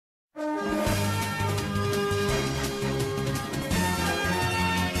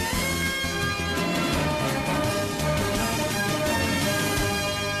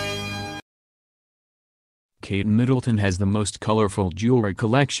Kate Middleton has the most colorful jewelry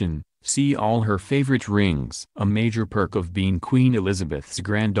collection. See all her favorite rings. A major perk of being Queen Elizabeth's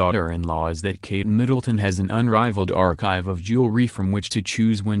granddaughter-in-law is that Kate Middleton has an unrivaled archive of jewelry from which to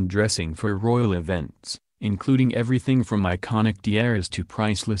choose when dressing for royal events, including everything from iconic tiaras to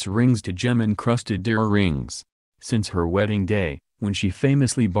priceless rings to gem-encrusted earrings. Since her wedding day, when she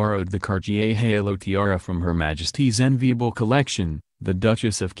famously borrowed the Cartier Halo tiara from Her Majesty's enviable collection, the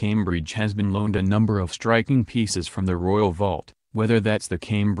Duchess of Cambridge has been loaned a number of striking pieces from the royal vault, whether that's the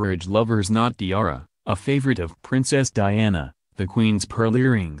Cambridge Lover's Knot tiara, a favorite of Princess Diana, the Queen's pearl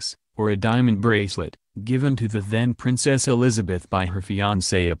earrings, or a diamond bracelet, given to the then Princess Elizabeth by her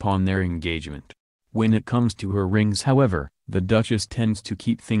fiancé upon their engagement. When it comes to her rings, however, the Duchess tends to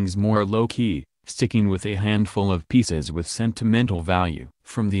keep things more low-key, sticking with a handful of pieces with sentimental value.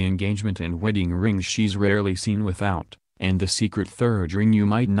 From the engagement and wedding rings she's rarely seen without, and the secret third ring you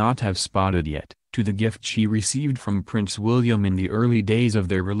might not have spotted yet, to the gift she received from Prince William in the early days of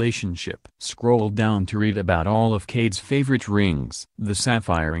their relationship. Scroll down to read about all of Kate's favorite rings. The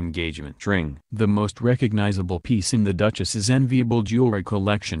sapphire engagement ring. The most recognizable piece in the Duchess's enviable jewelry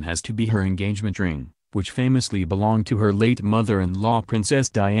collection has to be her engagement ring, which famously belonged to her late mother-in-law Princess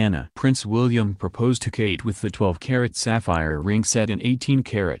Diana. Prince William proposed to Kate with the 12-carat sapphire ring set in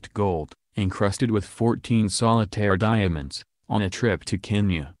 18-carat gold, encrusted with 14 solitaire diamonds, on a trip to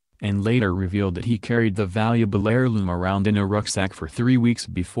Kenya, and later revealed that he carried the valuable heirloom around in a rucksack for 3 weeks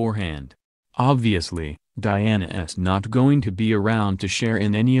beforehand. Obviously, Diana's not going to be around to share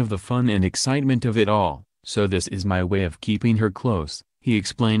in any of the fun and excitement of it all, so this is my way of keeping her close, he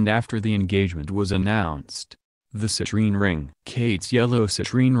explained after the engagement was announced. The citrine ring. Kate's yellow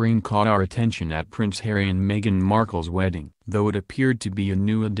citrine ring caught our attention at Prince Harry and Meghan Markle's wedding, though it appeared to be a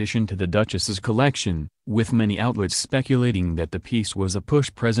new addition to the Duchess's collection, with many outlets speculating that the piece was a push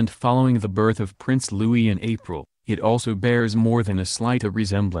present following the birth of Prince Louis in April. It also bears more than a slight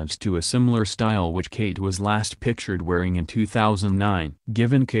resemblance to a similar style which Kate was last pictured wearing in 2009.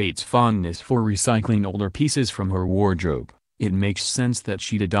 Given Kate's fondness for recycling older pieces from her wardrobe, it makes sense that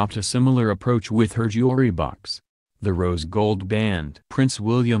she'd adopt a similar approach with her jewelry box. The rose gold band. Prince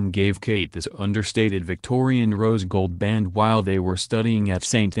William gave Kate this understated Victorian rose gold band while they were studying at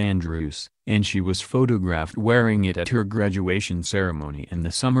St. Andrews, and she was photographed wearing it at her graduation ceremony in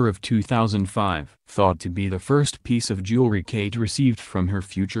the summer of 2005. Thought to be the first piece of jewelry Kate received from her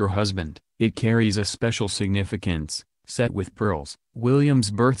future husband, it carries a special significance, set with pearls, William's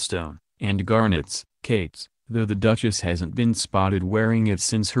birthstone, and garnets, Kate's, though the Duchess hasn't been spotted wearing it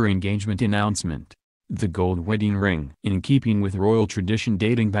since her engagement announcement. The gold wedding ring. In keeping with royal tradition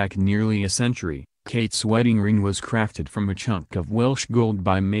dating back nearly a century, Kate's wedding ring was crafted from a chunk of Welsh gold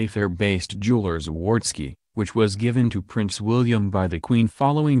by Mayfair-based jewelers Swarovski, which was given to Prince William by the Queen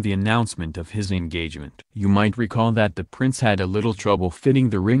following the announcement of his engagement. You might recall that the prince had a little trouble fitting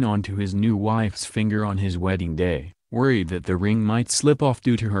the ring onto his new wife's finger on his wedding day, worried that the ring might slip off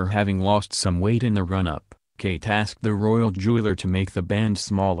due to her having lost some weight in the run-up. Kate asked the royal jeweler to make the band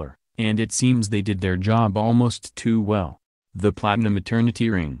smaller, and it seems they did their job almost too well. The platinum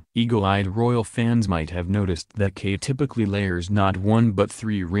eternity ring. Eagle-eyed royal fans might have noticed that Kate typically layers not one but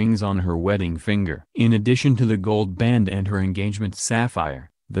 3 rings on her wedding finger. In addition to the gold band and her engagement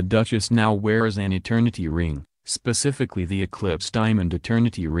sapphire, the Duchess now wears an eternity ring, specifically the Eclipse diamond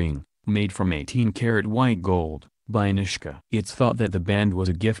eternity ring, made from 18-karat white gold, by Nishka. It's thought that the band was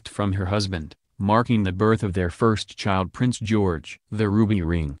a gift from her husband, marking the birth of their first child Prince George. The ruby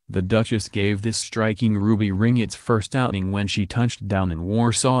ring. The Duchess gave this striking ruby ring its first outing when she touched down in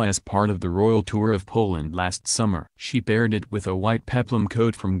Warsaw as part of the royal tour of Poland last summer. She paired it with a white peplum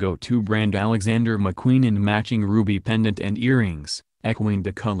coat from go-to brand Alexander McQueen and matching ruby pendant and earrings, echoing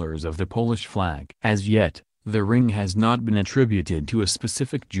the colors of the Polish flag. As yet, the ring has not been attributed to a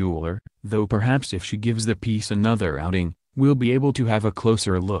specific jeweler, though perhaps if she gives the piece another outing, we'll be able to have a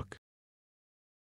closer look.